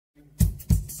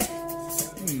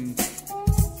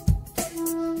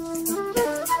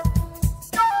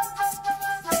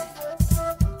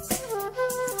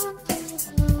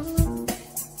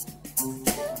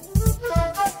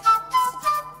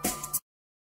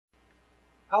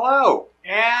Hello,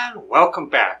 and welcome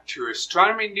back to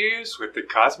Astronomy News with the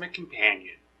Cosmic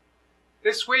Companion.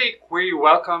 This week, we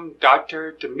welcome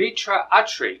Dr. Dimitra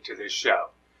Atri to the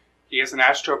show. He is an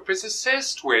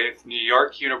astrophysicist with New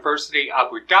York University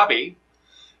Abu Dhabi,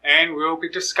 and we'll be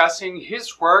discussing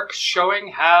his work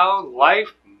showing how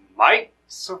life might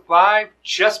survive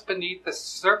just beneath the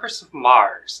surface of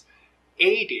Mars,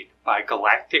 aided by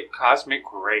galactic cosmic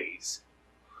rays.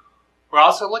 We'll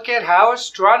also look at how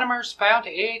astronomers found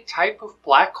a type of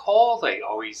black hole they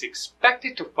always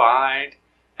expected to find,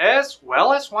 as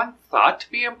well as one thought to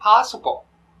be impossible.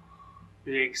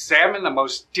 We examine the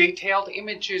most detailed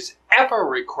images ever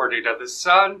recorded of the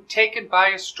Sun taken by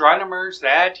astronomers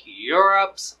at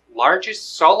Europe's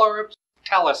largest solar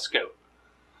telescope.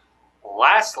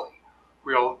 Lastly,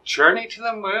 we'll journey to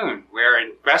the Moon, where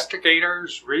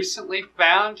investigators recently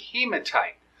found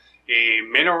hematite, a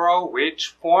mineral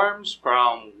which forms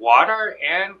from water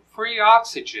and free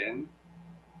oxygen,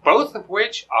 both of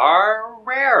which are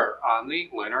rare on the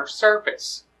lunar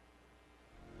surface.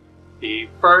 The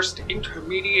first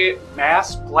intermediate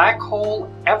mass black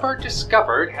hole ever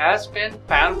discovered has been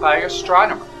found by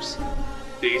astronomers.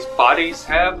 These bodies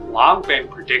have long been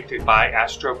predicted by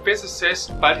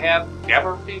astrophysicists, but have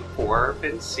never before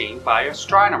been seen by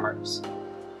astronomers.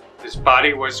 This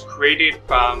body was created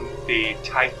from the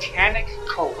titanic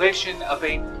collision of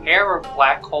a pair of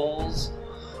black holes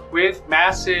with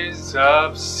masses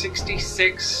of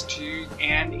 66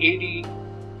 and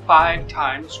 85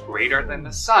 times greater than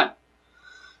the Sun.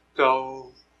 The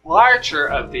larger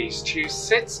of these two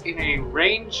sits in a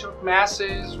range of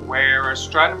masses where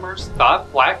astronomers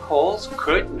thought black holes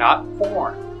could not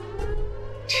form.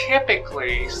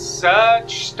 Typically,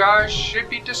 such stars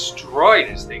should be destroyed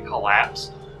as they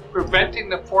collapse, preventing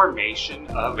the formation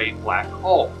of a black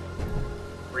hole.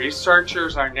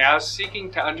 Researchers are now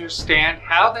seeking to understand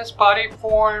how this body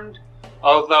formed,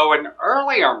 although an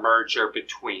earlier merger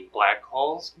between black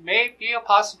holes may be a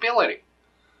possibility.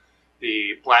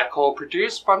 The black hole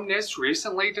produced from this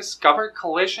recently discovered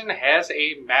collision has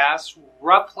a mass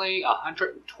roughly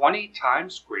 120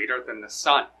 times greater than the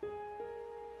Sun.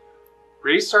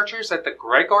 Researchers at the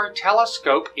Gregor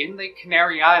telescope in the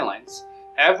Canary Islands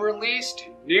have released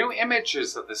new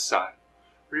images of the Sun,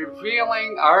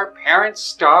 revealing our parent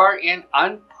star in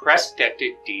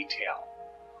unprecedented detail.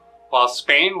 While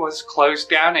Spain was closed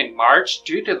down in March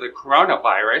due to the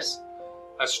coronavirus,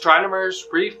 astronomers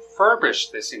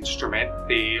refurbished this instrument,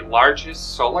 the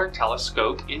largest solar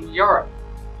telescope in Europe.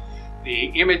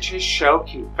 The images show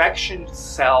convection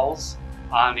cells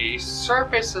on the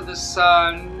surface of the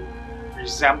Sun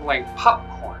resembling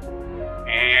popcorn,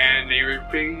 and they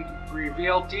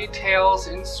reveal details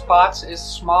in spots as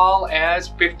small as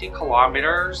 50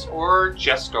 kilometers or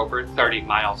just over 30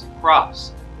 miles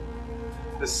across.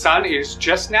 The Sun is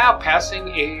just now passing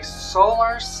a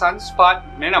solar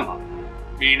sunspot minimum,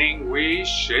 meaning we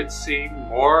should see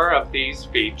more of these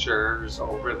features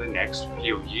over the next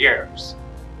few years.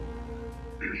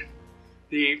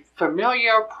 The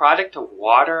familiar product of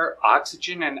water,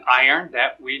 oxygen, and iron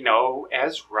that we know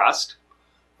as rust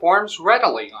forms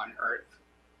readily on Earth.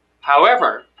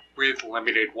 However, with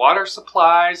limited water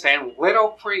supplies and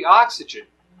little free oxygen,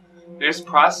 this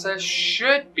process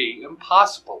should be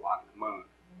impossible on the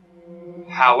Moon.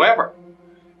 However,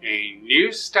 a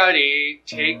new study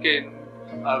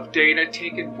of data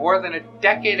taken more than a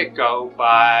decade ago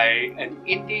by an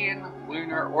Indian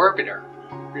lunar orbiter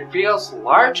reveals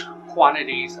large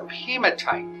quantities of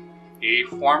hematite, a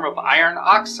form of iron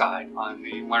oxide on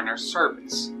the lunar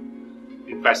surface.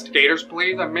 Investigators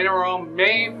believe the mineral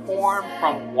may form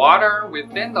from water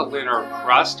within the lunar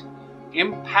crust,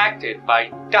 impacted by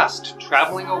dust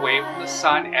traveling away from the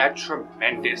Sun at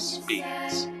tremendous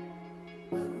speeds.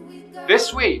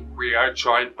 This week, we are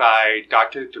joined by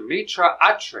Dr. Dimitra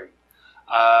Atri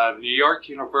of New York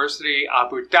University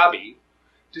Abu Dhabi,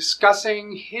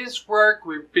 discussing his work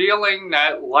revealing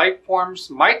that life forms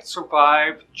might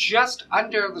survive just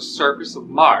under the surface of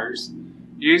Mars,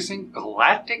 using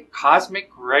galactic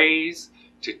cosmic rays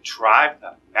to drive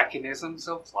the mechanisms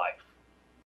of life.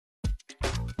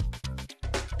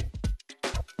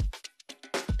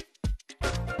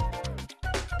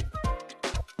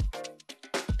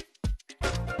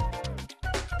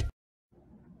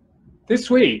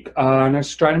 This week on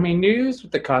Astronomy News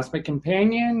with the Cosmic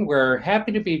Companion, we're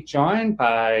happy to be joined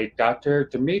by Dr.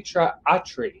 Dimitra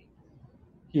Atri.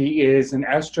 He is an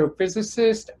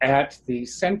astrophysicist at the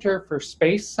Center for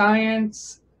Space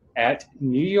Science at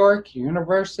New York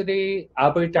University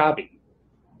Abu Dhabi.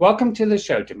 Welcome to the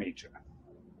show, Dimitra.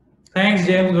 Thanks,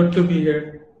 James. Good to be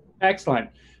here. Excellent.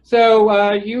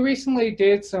 So you recently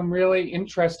did some really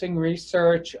interesting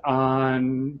research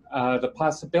on the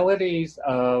possibilities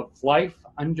of life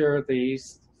under the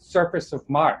surface of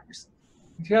Mars.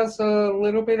 Tell us a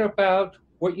little bit about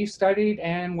what you studied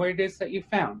and what it is that you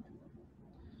found.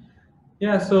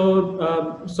 Yeah,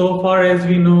 so far as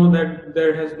we know that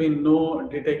there has been no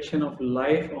detection of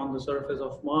life on the surface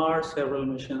of Mars. Several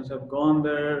missions have gone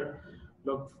there,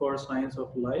 looked for signs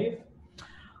of life.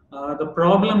 The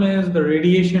problem is the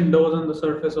radiation dose on the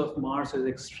surface of Mars is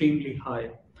extremely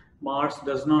high. Mars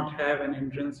does not have an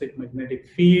intrinsic magnetic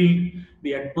field.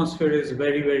 The atmosphere is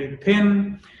very, very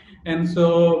thin. And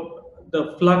so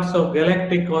the flux of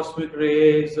galactic cosmic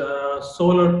rays,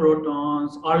 solar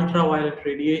protons, ultraviolet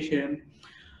radiation,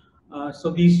 so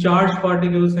these charged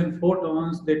particles and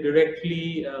photons, they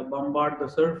directly bombard the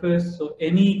surface. So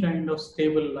any kind of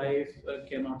stable life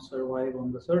cannot survive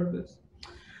on the surface.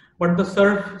 But the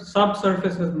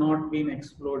subsurface has not been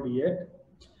explored yet.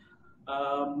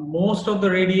 Most of the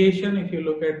radiation, if you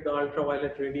look at the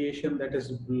ultraviolet radiation, that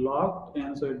is blocked,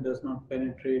 and so it does not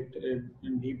penetrate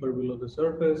in deeper below the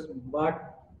surface.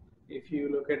 But if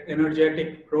you look at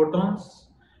energetic protons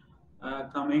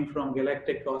coming from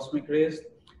galactic cosmic rays,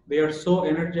 they are so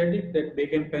energetic that they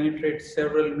can penetrate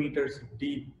several meters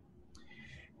deep.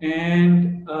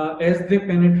 And as they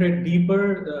penetrate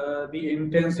deeper, the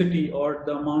intensity or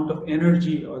the amount of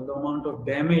energy or the amount of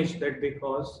damage that they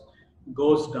cause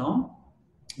goes down.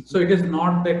 So it is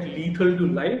not that lethal to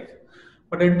life,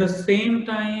 but at the same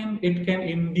time, it can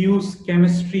induce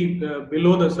chemistry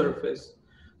below the surface.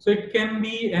 So it can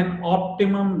be an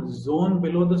optimum zone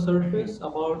below the surface,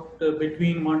 about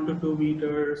between 1 to 2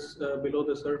 meters below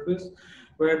the surface,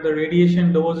 where the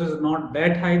radiation dose is not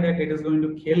that high that it is going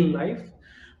to kill life,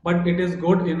 but it is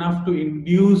good enough to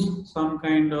induce some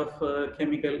kind of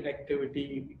chemical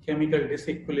activity, chemical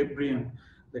disequilibrium,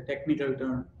 the technical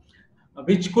term,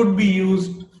 which could be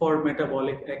used for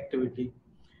metabolic activity.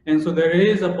 And so there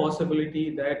is a possibility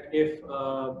that if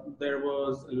there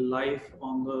was life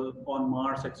on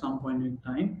Mars at some point in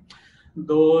time,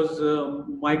 those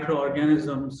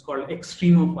microorganisms called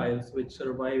extremophiles, which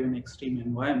survive in extreme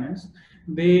environments,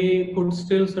 they could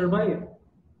still survive.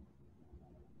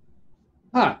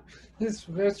 Huh.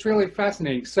 That's really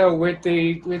fascinating. So would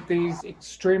these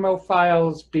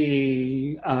extremophiles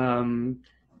be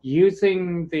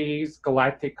using these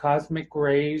galactic cosmic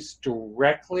rays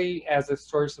directly as a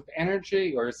source of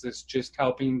energy, or is this just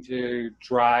helping to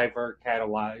drive or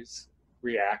catalyze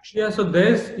reaction? So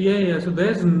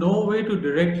there's no way to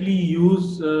directly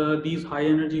use these high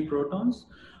energy protons,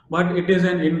 but it is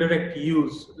an indirect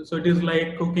use. So it is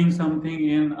like cooking something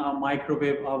in a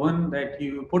microwave oven, that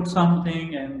you put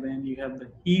something and then you have the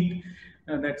heat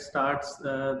that starts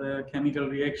the chemical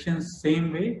reactions.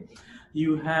 Same way,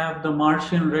 you have the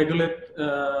Martian regolith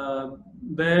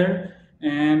there,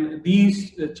 and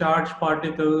these charged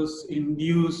particles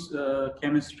induce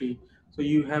chemistry. So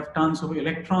you have tons of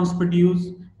electrons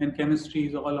produced, and chemistry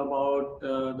is all about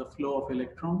the flow of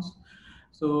electrons.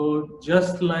 So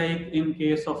just like in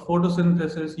case of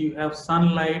photosynthesis, you have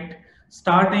sunlight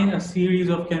starting a series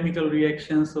of chemical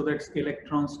reactions so that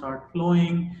electrons start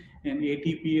flowing and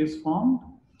ATP is formed.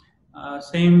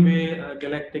 Same way,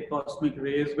 galactic cosmic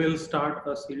rays will start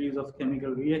a series of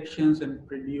chemical reactions and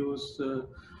produce,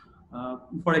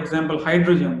 for example,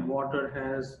 hydrogen.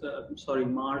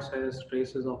 Mars has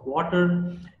traces of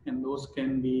water, and those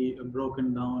can be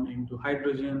broken down into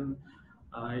hydrogen.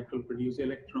 It will produce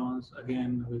electrons,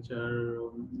 again, which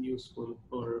are useful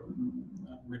for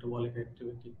metabolic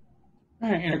activity.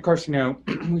 Right, and of course,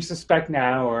 we suspect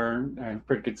now, or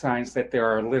pretty good science, that there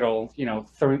are little,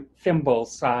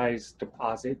 thimble-sized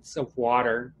deposits of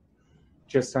water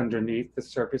just underneath the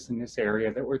surface in this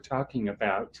area that we're talking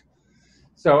about.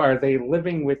 So are they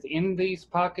living within these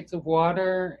pockets of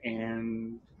water,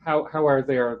 and how are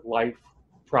their life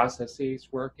processes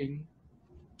working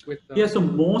with them? Yeah, so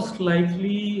most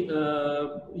likely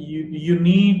you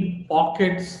need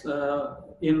pockets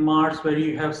in Mars where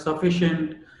you have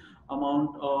sufficient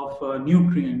amount of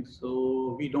nutrients.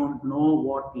 So we don't know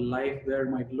what life there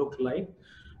might look like,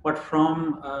 but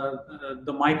from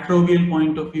the microbial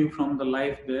point of view, from the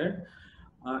life there,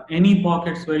 any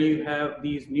pockets where you have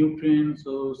these nutrients,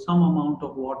 so some amount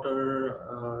of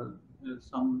water,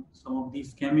 some of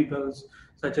these chemicals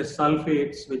such as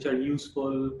sulfates, which are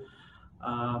useful,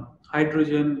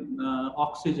 hydrogen,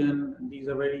 oxygen, these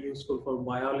are very useful for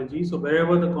biology. So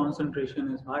wherever the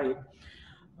concentration is high,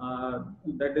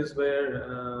 that is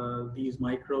where these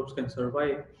microbes can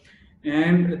survive.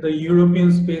 And the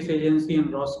European Space Agency and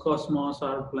Roscosmos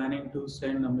are planning to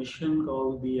send a mission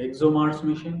called the ExoMars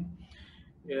mission.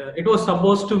 It was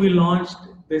supposed to be launched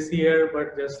this year,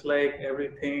 but just like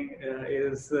everything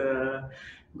is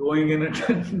going in a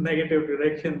negative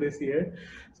direction this year.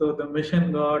 So the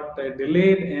mission got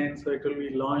delayed, and so it will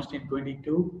be launched in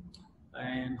 22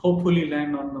 and hopefully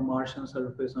land on the Martian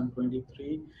surface on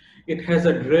 23. It has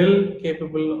a drill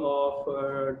capable of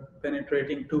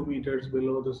penetrating 2 meters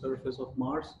below the surface of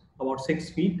Mars, about 6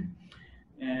 feet.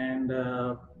 And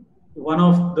one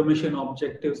of the mission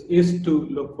objectives is to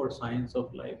look for signs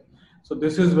of life. So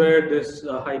this is where this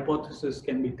hypothesis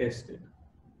can be tested.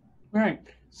 Right.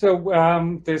 So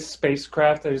this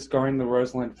spacecraft that is going, the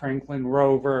Rosalind Franklin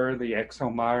rover, the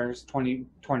ExoMars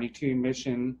 2022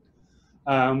 mission,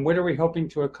 what are we hoping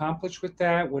to accomplish with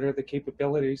that? What are the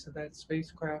capabilities of that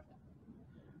spacecraft?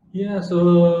 Yeah,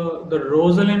 so the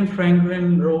Rosalind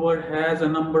Franklin rover has a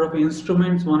number of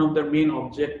instruments. One of their main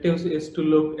objectives is to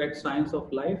look at signs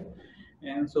of life.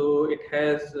 And so it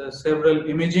has several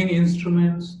imaging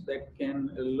instruments that can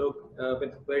look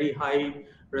with very high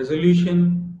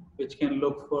resolution, which can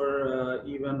look for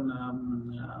even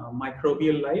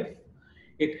microbial life.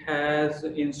 It has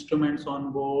instruments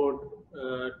on board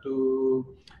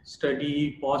to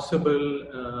study possible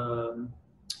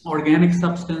organic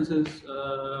substances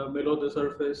below the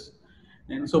surface.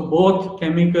 And so both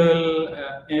chemical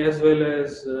as well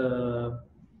as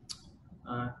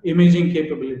imaging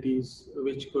capabilities,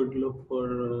 which could look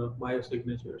for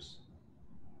biosignatures.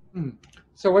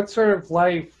 So, what sort of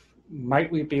life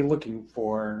might we be looking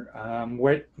for?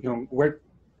 What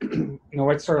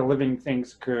sort of living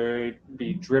things could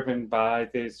be driven by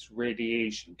this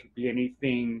radiation? Could be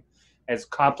anything as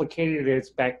complicated as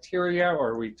bacteria, or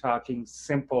are we talking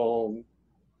simple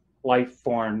life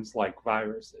forms like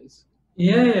viruses?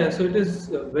 Yeah. So it is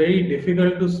very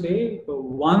difficult to say. But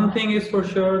one thing is for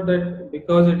sure that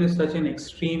because it is such an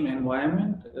extreme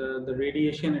environment, the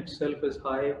radiation itself is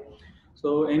high.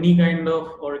 So any kind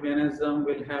of organism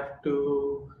will have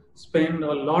to spend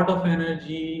a lot of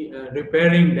energy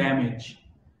repairing damage.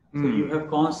 So you have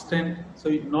constant. So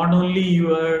not only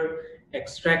you are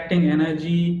extracting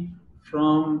energy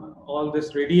from all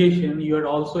this radiation, you are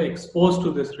also exposed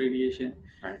to this radiation.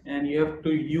 Right. And you have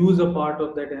to use a part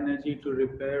of that energy to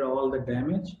repair all the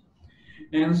damage.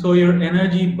 And so your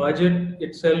energy budget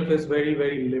itself is very,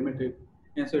 very limited.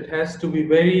 And so it has to be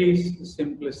very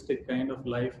simplistic kind of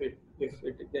life if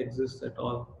it exists at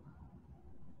all.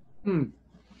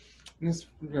 This is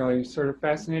really sort of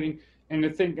fascinating. And to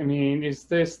think, I mean, is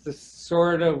this the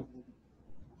sort of,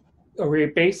 are we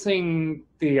basing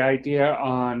the idea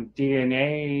on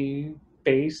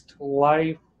DNA-based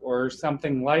life or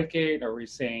something like it? Are we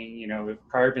saying, if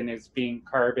carbon is being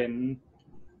carbon,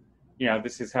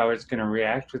 this is how it's going to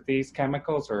react with these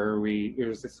chemicals, or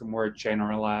is this a more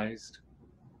generalized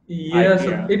idea?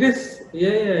 So it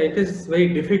is very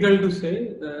difficult to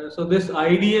say. So this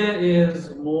idea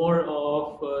is more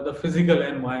of the physical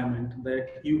environment,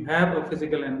 that you have a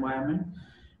physical environment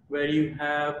where you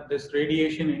have this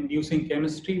radiation inducing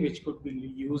chemistry which could be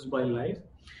used by life.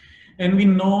 And we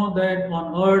know that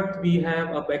on Earth we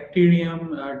have a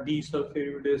bacterium, D.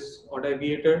 sulfuridis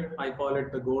odaviator. I call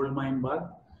it the gold mine bug.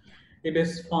 It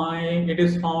is found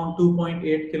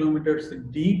 2.8 kilometers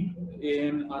deep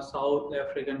in a South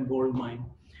African gold mine.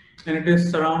 And it is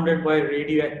surrounded by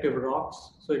radioactive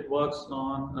rocks. So it works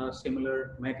on a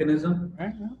similar mechanism.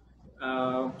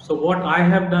 So what I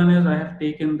have done is I have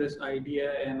taken this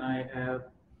idea and I have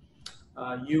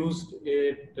used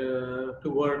it to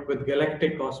work with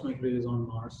galactic cosmic rays on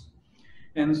Mars.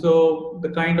 And so the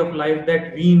kind of life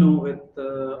that we know with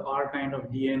our kind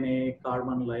of DNA,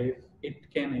 carbon life,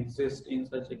 it can exist in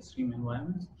such extreme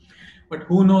environments. But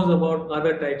who knows about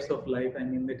other types of life? I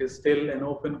mean, it is still an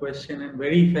open question and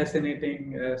very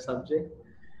fascinating subject.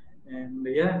 And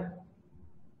yeah.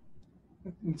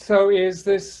 So is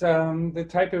this the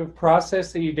type of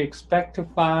process that you'd expect to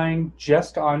find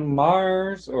just on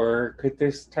Mars, or could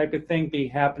this type of thing be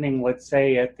happening, let's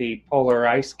say, at the polar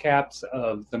ice caps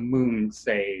of the moon,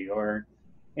 say, or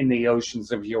in the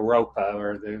oceans of Europa,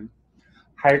 or the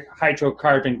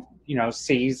hydrocarbon,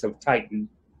 seas of Titan?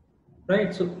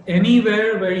 Right. So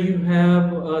anywhere where you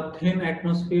have a thin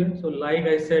atmosphere. So like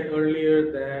I said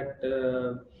earlier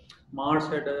that Mars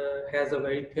has a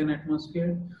very thin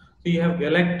atmosphere. So you have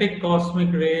galactic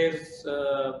cosmic rays,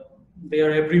 they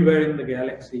are everywhere in the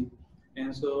galaxy.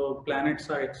 And so planets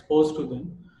are exposed to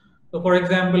them. So for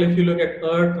example, if you look at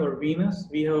Earth or Venus,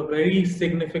 we have a very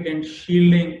significant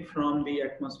shielding from the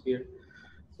atmosphere.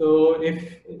 So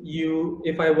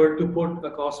if I were to put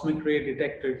a cosmic ray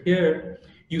detector here,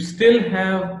 you still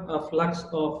have a flux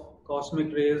of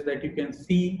cosmic rays that you can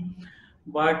see,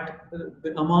 but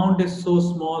the amount is so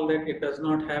small that it does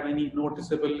not have any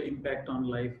noticeable impact on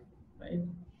life. Right?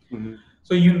 Mm-hmm.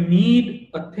 So you need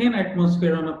a thin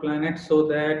atmosphere on a planet so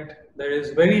that there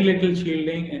is very little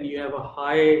shielding and you have a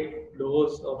high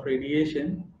dose of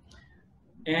radiation.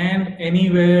 And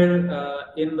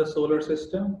anywhere in the solar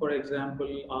system, for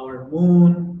example, our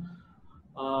moon,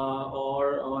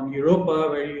 or on Europa,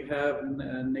 where you have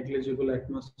negligible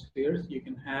atmospheres, you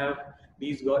can have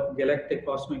these galactic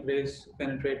cosmic rays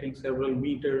penetrating several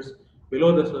meters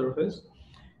below the surface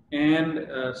and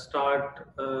start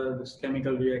this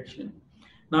chemical reaction.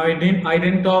 Now, I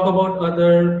didn't talk about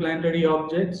other planetary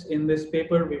objects in this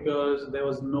paper because there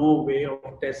was no way of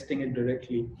testing it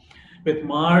directly. With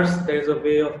Mars, there's a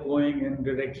way of going and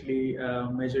directly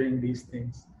measuring these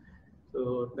things.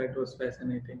 So that was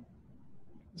fascinating.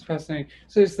 It's fascinating.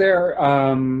 So is there,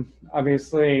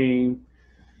 obviously,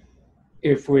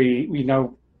 if we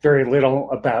know very little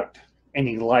about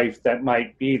any life that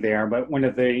might be there, but one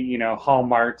of the,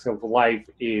 hallmarks of life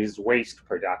is waste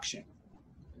production.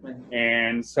 Right.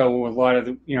 And so a lot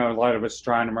of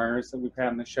astronomers that we've had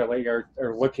on the show lately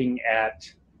are looking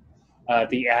at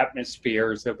the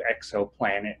atmospheres of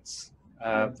exoplanets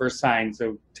for signs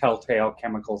of telltale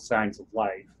chemical signs of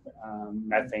life,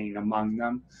 methane among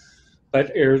them.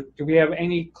 But do we have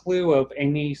any clue of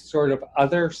any sort of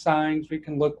other signs we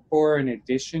can look for in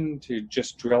addition to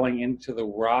just drilling into the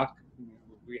rock? Do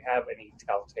we have any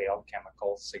telltale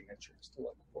chemical signatures to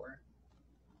look for?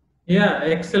 Yeah,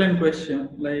 excellent question.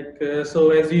 So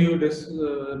as you just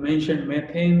mentioned,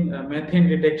 methane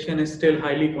detection is still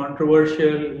highly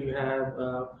controversial. You have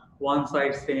one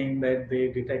side saying that they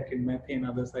detected methane,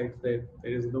 other side that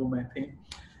there is no methane.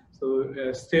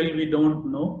 So still we don't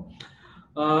know.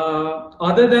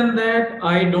 Other than that,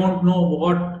 I don't know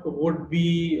what would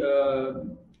be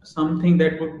something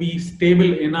that would be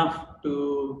stable enough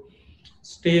to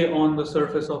stay on the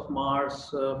surface of Mars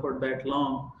for that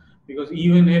long. Because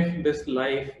even if this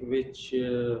life, which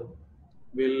will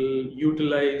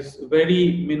utilize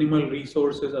very minimal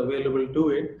resources available to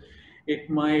it, it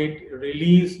might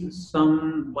release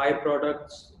some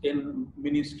byproducts in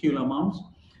minuscule amounts,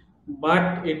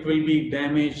 but it will be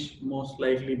damaged most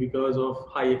likely because of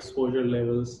high exposure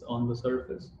levels on the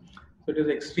surface. So it is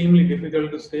extremely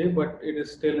difficult to say, but it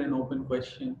is still an open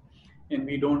question, and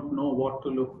we don't know what to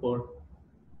look for.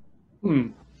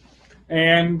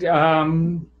 And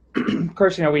of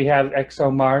course, we have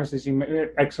ExoMars,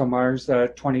 ExoMars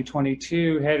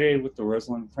 2022 headed with the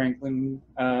Rosalind Franklin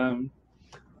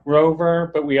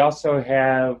rover, but we also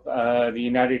have the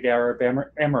United Arab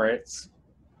Emirates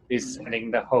is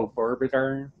sending the Hope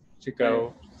orbiter to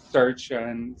go search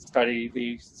and study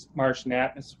the Martian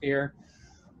atmosphere.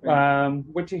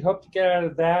 What do you hope to get out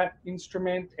of that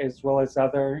instrument, as well as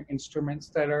other instruments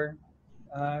that are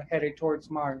headed towards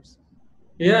Mars?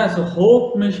 Yeah, so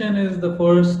Hope mission is the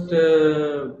first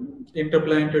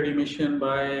interplanetary mission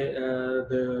by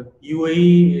the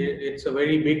UAE. It's a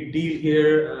very big deal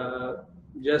here.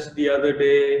 Just the other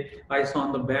day, I saw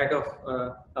on the back of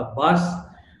a bus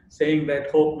saying that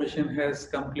Hope mission has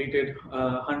completed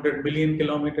 100 million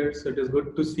kilometers. So it is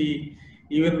good to see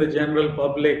even the general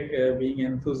public being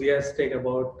enthusiastic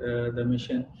about the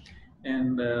mission.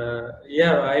 And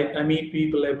I meet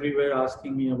people everywhere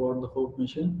asking me about the Hope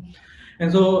mission.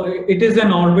 And so it is an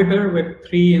orbiter with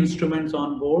 3 instruments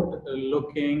on board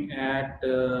looking at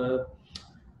the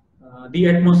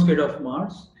atmosphere of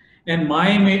Mars. And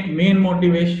my main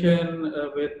motivation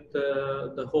with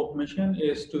the Hope mission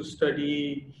is to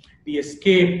study the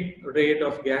escape rate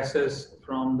of gases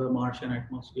from the Martian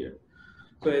atmosphere.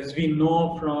 So as we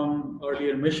know from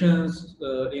earlier missions,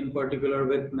 in particular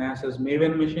with NASA's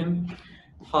MAVEN mission,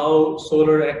 how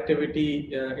solar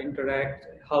activity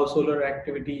how solar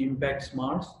activity impacts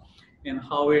Mars, and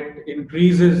how it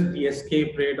increases the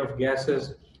escape rate of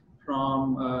gases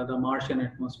from the Martian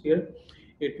atmosphere.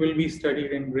 It will be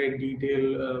studied in great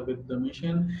detail with the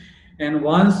mission. And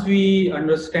once we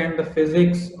understand the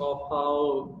physics of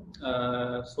how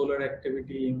solar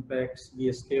activity impacts the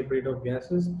escape rate of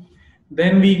gases,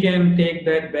 then we can take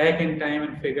that back in time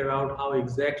and figure out how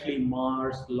exactly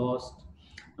Mars lost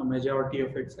a majority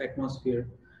of its atmosphere.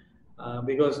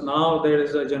 Because now there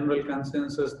is a general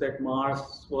consensus that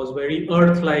Mars was very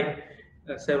Earth-like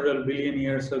several billion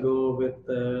years ago with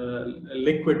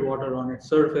liquid water on its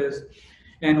surface,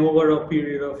 and over a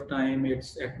period of time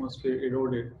its atmosphere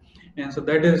eroded. And so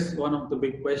that is one of the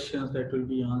big questions that will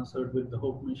be answered with the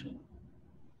Hope mission.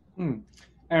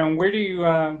 And where do you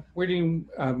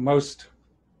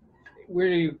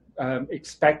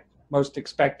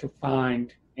expect to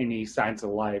find any signs of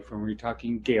life? Are we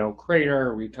talking Gale Crater?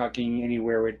 Are we talking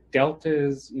anywhere with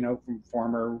deltas, from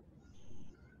former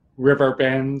river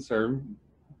bends, or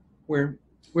where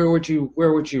would you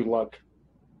look?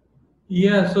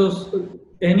 Yeah, so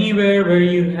anywhere where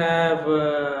you have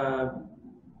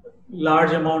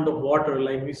large amount of water,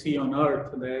 like we see on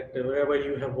Earth, that wherever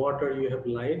you have water, you have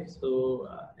life. So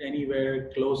anywhere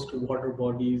close to water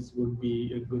bodies would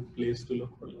be a good place to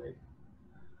look for life.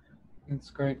 That's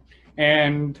great.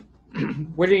 And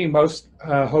what are you most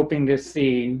hoping to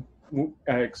see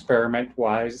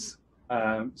experiment-wise,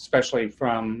 especially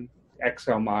from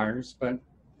ExoMars, but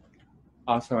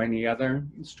also any other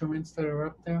instruments that are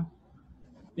up there?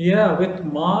 Yeah, with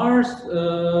Mars,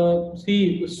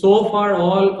 see, so far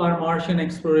all our Martian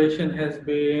exploration has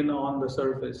been on the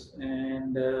surface,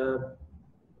 and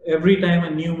every time a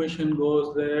new mission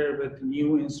goes there with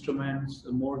new instruments,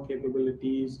 more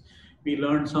capabilities, we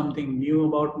learn something new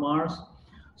about Mars.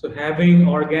 So having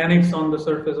organics on the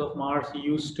surface of Mars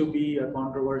used to be a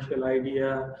controversial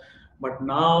idea, but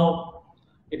now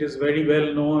it is very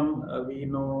well known. We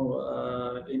know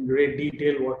in great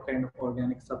detail what kind of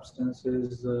organic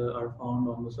substances are found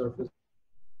on the surface.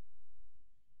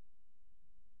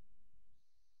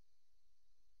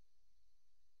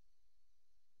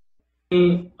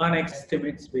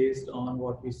 Unestimates based on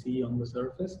what we see on the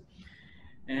surface,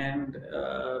 and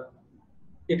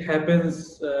it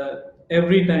happens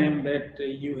every time that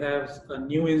you have a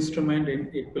new instrument, and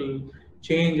it will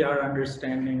change our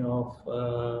understanding of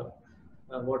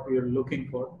what we are looking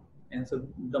for. And so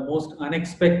the most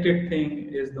unexpected thing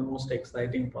is the most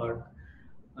exciting part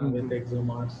with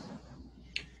ExoMars.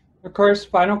 Of course,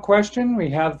 final question. We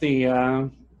have we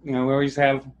always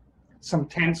have some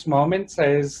tense moments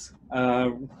as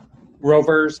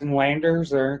rovers and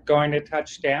landers are going to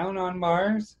touch down on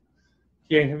Mars.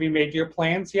 Have you made your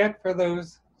plans yet for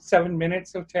those 7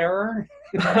 minutes of terror?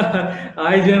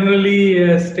 I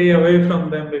generally stay away from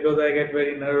them because I get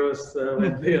very nervous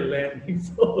when they are landing.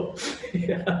 So,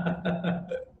 yeah.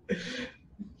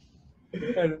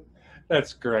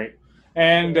 That's great.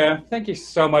 And thank you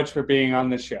so much for being on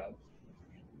the show.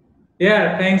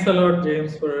 Yeah, thanks a lot,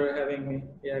 James, for having me.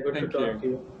 Yeah, good to talk to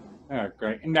you. Oh,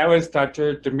 great. And that was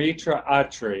Dr. Dimitra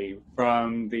Atri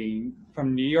from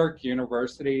New York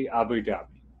University Abu Dhabi.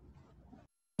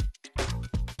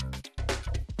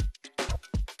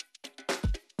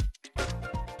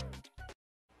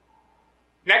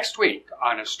 Next week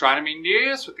on Astronomy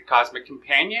News with the Cosmic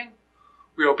Companion,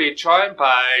 we will be joined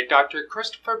by Dr.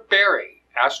 Christopher Berry,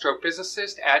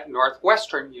 astrophysicist at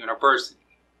Northwestern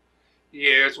University. He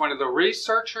is one of the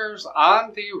researchers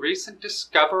on the recent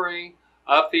discovery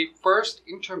of the first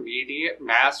intermediate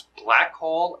mass black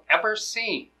hole ever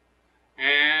seen,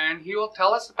 and he will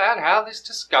tell us about how this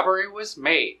discovery was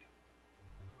made.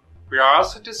 We are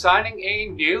also designing a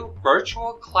new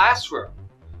virtual classroom,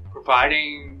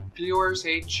 providing viewers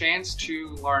a chance to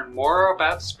learn more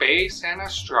about space and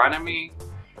astronomy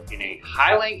in a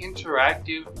highly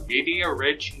interactive,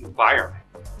 media-rich environment.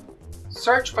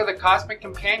 Search for the Cosmic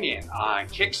Companion on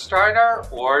Kickstarter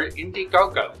or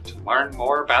Indiegogo to learn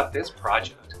more about this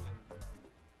project.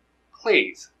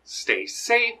 Please stay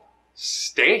safe,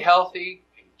 stay healthy,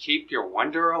 and keep your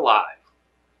wonder alive.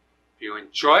 If you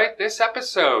enjoyed this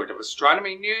episode of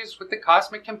Astronomy News with the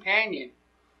Cosmic Companion,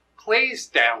 please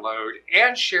download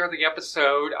and share the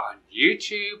episode on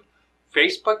YouTube,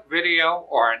 Facebook video,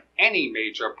 or on any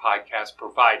major podcast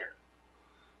provider.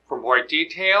 For more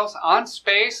details on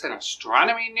space and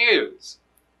astronomy news,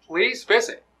 please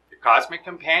visit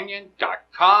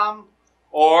thecosmiccompanion.com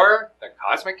or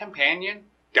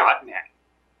thecosmiccompanion.net.